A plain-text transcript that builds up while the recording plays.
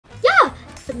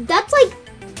That's like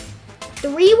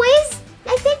 3 ways,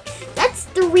 I think. That's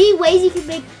 3 ways you can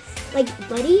make like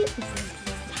money.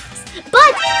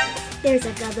 But there's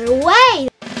another way.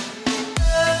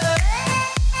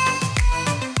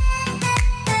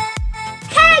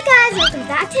 Hey guys, welcome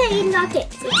back to Hayden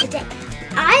Games. Today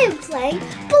I am playing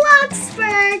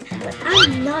Bloxburg, but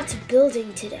I'm not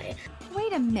building today.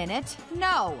 Wait a minute,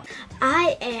 no.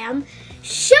 I am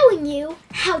showing you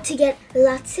how to get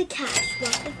lots of cash.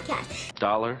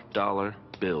 Dollar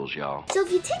bills, y'all. So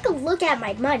if you take a look at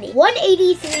my money,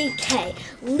 183K,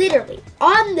 literally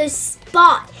on the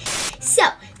spot. So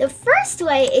the first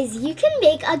way is you can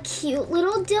make a cute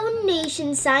little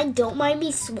donation sign. Don't mind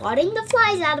me swatting the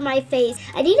flies out of my face.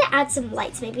 I need to add some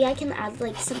lights. Maybe I can add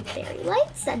like some fairy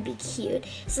lights. That'd be cute.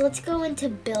 So let's go into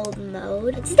build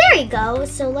mode. So there you go.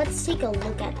 So let's take a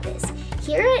look at this.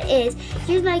 Here it is.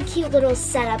 Here's my cute little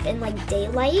setup in like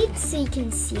daylight so you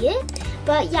can see it.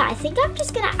 But yeah, I think I'm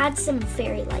just gonna add some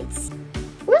fairy lights.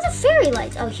 Where are the fairy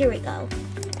lights? Oh, here we go.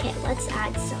 Okay, let's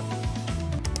add some.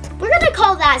 We're gonna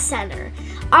call that center.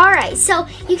 All right, so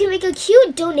you can make a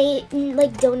cute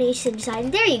donation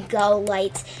sign. There you go,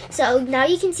 lights. So now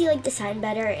you can see like the sign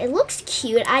better. It looks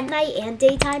cute at night and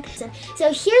daytime.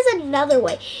 So here's another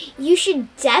way. You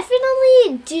should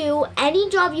definitely do any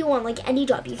job you want, like any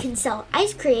job. You can sell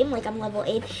ice cream, like I'm level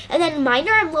 8, and then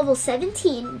miner I'm level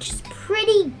 17, which is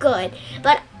pretty good.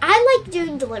 But I like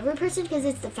doing delivery person because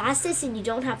it's the fastest and you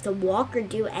don't have to walk or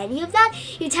do any of that.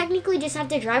 You technically just have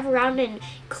to drive around and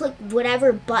click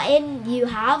whatever button you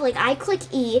have. Like I click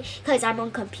E because I'm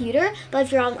on computer, but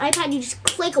if you're on iPad, you just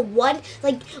click one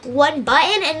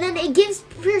button and then it gives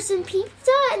person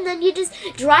pizza and then you just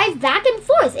drive back and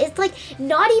forth. It's like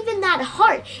not even that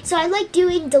hard. So I like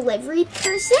doing delivery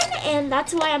person and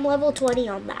that's why I'm level 20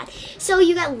 on that. So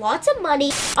you get lots of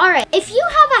money. All right, if you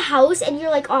have a house and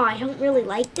you're like, oh, I don't really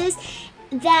like this,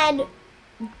 then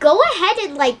go ahead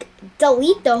and like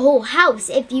delete the whole house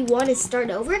if you want to start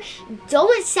over.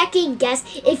 Don't second guess.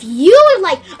 If you are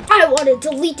like, I want to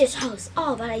delete this house,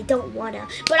 oh, but I don't want to,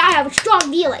 but I have a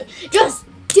strong feeling, just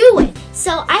do it.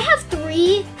 So I have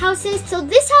 3 houses. So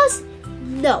this house,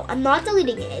 no, I'm not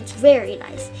deleting it. It's very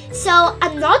nice. So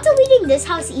I'm not deleting this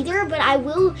house either, but I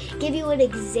will give you an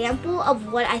example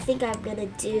of what I think I'm gonna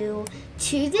do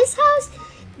to this house.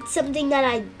 Something that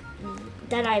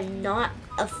I'm not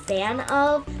a fan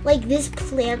of, like this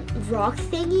plant rock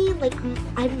thingy. Like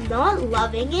I'm not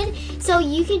loving it. So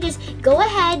you can just go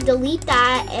ahead, delete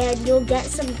that, and you'll get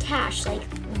some cash. Like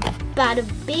bada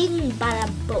bing, bada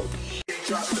boom.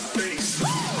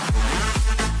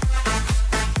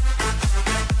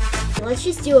 Let's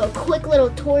just do a quick little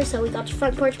tour. So we got the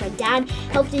front porch. My dad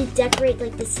helped me decorate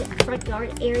like this front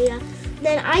yard area.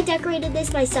 Then I decorated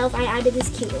this myself. I added this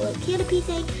cute little canopy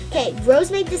thing. Okay, Rose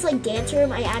made this like dance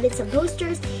room. I added some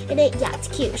posters in it. Yeah, it's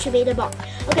cute. She made a ball.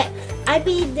 Okay, I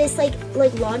made this like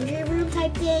laundry room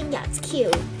type thing. Yeah, it's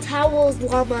cute. Towels,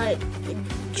 llama,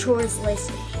 chores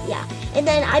list. Yeah, and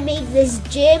then I made this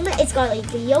gym. It's got like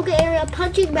the yoga area,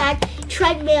 punching bag,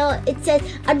 treadmill. It says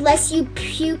unless you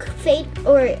puke, faint,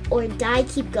 or die,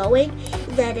 keep going.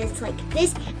 Then it's like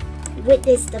this.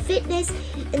 Witness the fitness.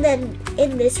 And then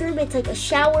in this room it's like a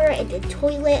shower and a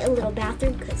toilet, a little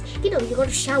bathroom, because you know you go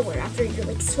to shower after you're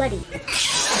like sweaty.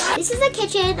 This is the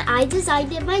kitchen. I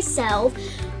designed it myself.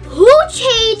 Who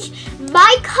changed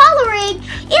my coloring?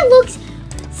 It looks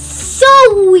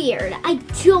so weird. I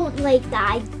don't like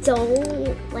that. I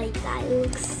don't like that. It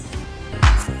looks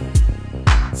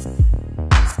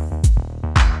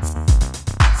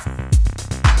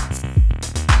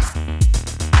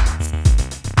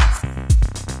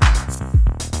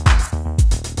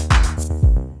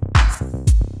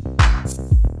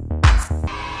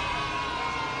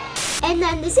And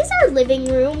then this is our living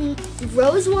room.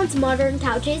 Rose wants modern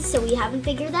couches, so we haven't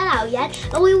figured that out yet.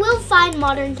 But we will find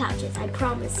modern couches, I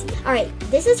promise you. All right,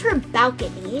 this is her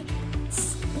balcony.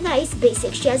 It's nice,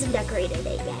 basic. She hasn't decorated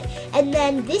it yet. And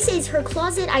then this is her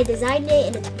closet. I designed it,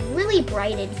 and it's really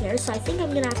bright in here, so I think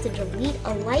I'm gonna have to delete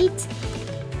a light.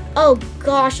 Oh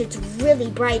gosh, it's really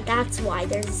bright. That's why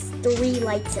there's 3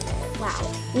 lights in it. Wow,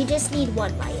 we just need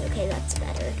 1 light. Okay, that's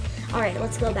better. All right,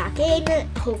 let's go back in.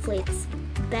 Hopefully it's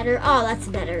better. Oh, that's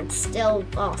better. It's still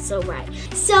also bright.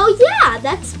 So yeah,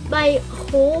 that's my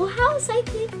whole house, I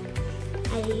think.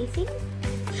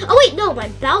 Oh wait, no, my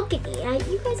balcony.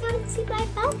 You guys haven't seen my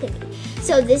balcony.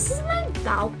 So this is my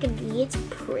balcony. It's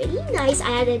pretty nice.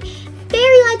 I added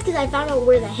fairy lights because I found out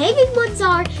where the hanging ones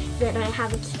are. Then I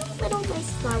have a cute little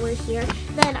nice flower here.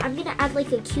 Then I'm gonna add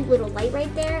like a cute little light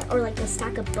right there, or like a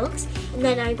stack of books. And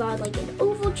then I got like an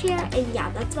oval chair, and yeah,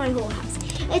 that's my whole house.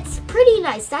 It's pretty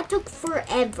nice. That took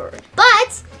forever.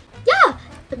 But yeah,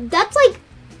 that's like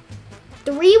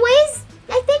 3 ways,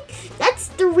 I think. That's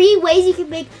 3 ways you can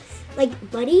make like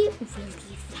money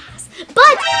really fast.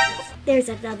 But there's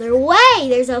another way.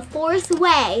 There's a 4th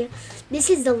way. This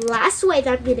is the last way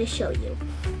that I'm gonna show you.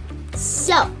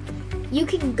 So you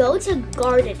can go to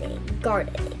gardening,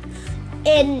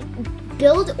 and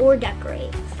build or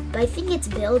decorate. But I think it's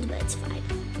build, but it's fine.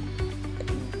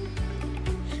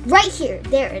 Right here,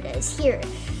 there it is, here.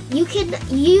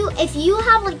 If you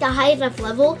have like the high enough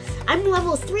level, I'm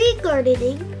level 3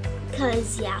 gardening,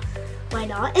 cause yeah, why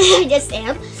not? I just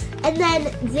am. And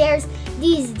then there's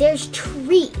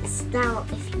trees. Now,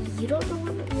 if you don't know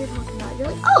what you're talking about, you're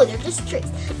like, oh, they're just trees.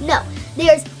 No,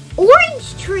 there's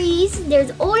orange trees,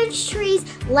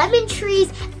 lemon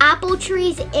trees, apple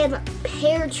trees, and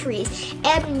pear trees.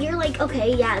 And you're like,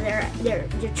 okay, yeah, they're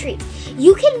trees.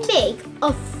 You can make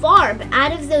a farm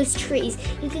out of those trees.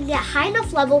 You can get high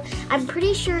enough level. I'm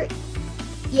pretty sure,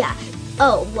 yeah.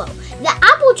 Oh, whoa. The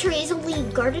apple tree is only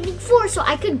gardening 4, so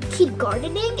I could keep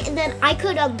gardening, and then I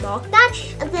could unlock that,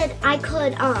 and then I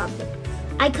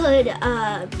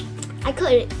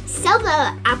could sell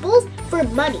the apples for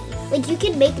money. Like, you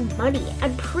can make money.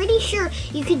 I'm pretty sure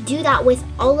you can do that with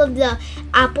all of the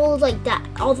apples, like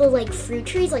all the like fruit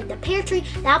trees, like the pear tree,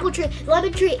 the apple tree, the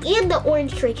lemon tree, and the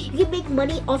orange tree. You can make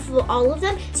money off of all of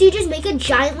them. So you just make a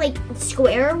giant like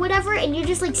square or whatever, and you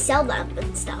just like sell them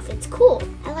and stuff. It's cool.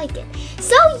 I like it.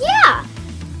 So yeah,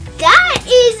 that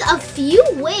is a few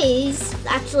ways,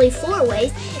 actually 4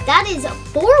 ways. That is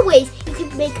 4 ways you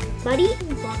can make money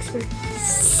in Bloxburg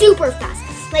super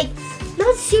fast. Like,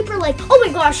 not super like, oh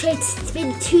my gosh, it's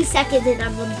been 2 seconds and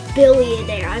I'm a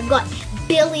billionaire. I've got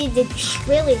billions and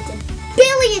trillions and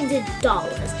billions of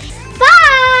dollars.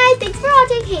 Bye! Thanks for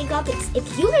watching. Hey, guys,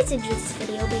 if you guys enjoyed this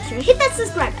video, make sure to hit that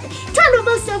subscribe button. Turn on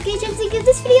post notifications and give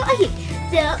this video a hit.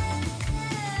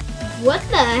 What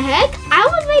the heck? I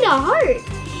almost made a heart.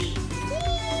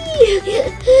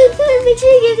 Make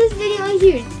sure you give this video a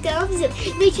huge thumbs up.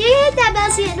 Make sure you hit that bell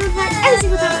so you get notified every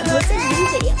single time I post a new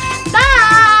video. Bye!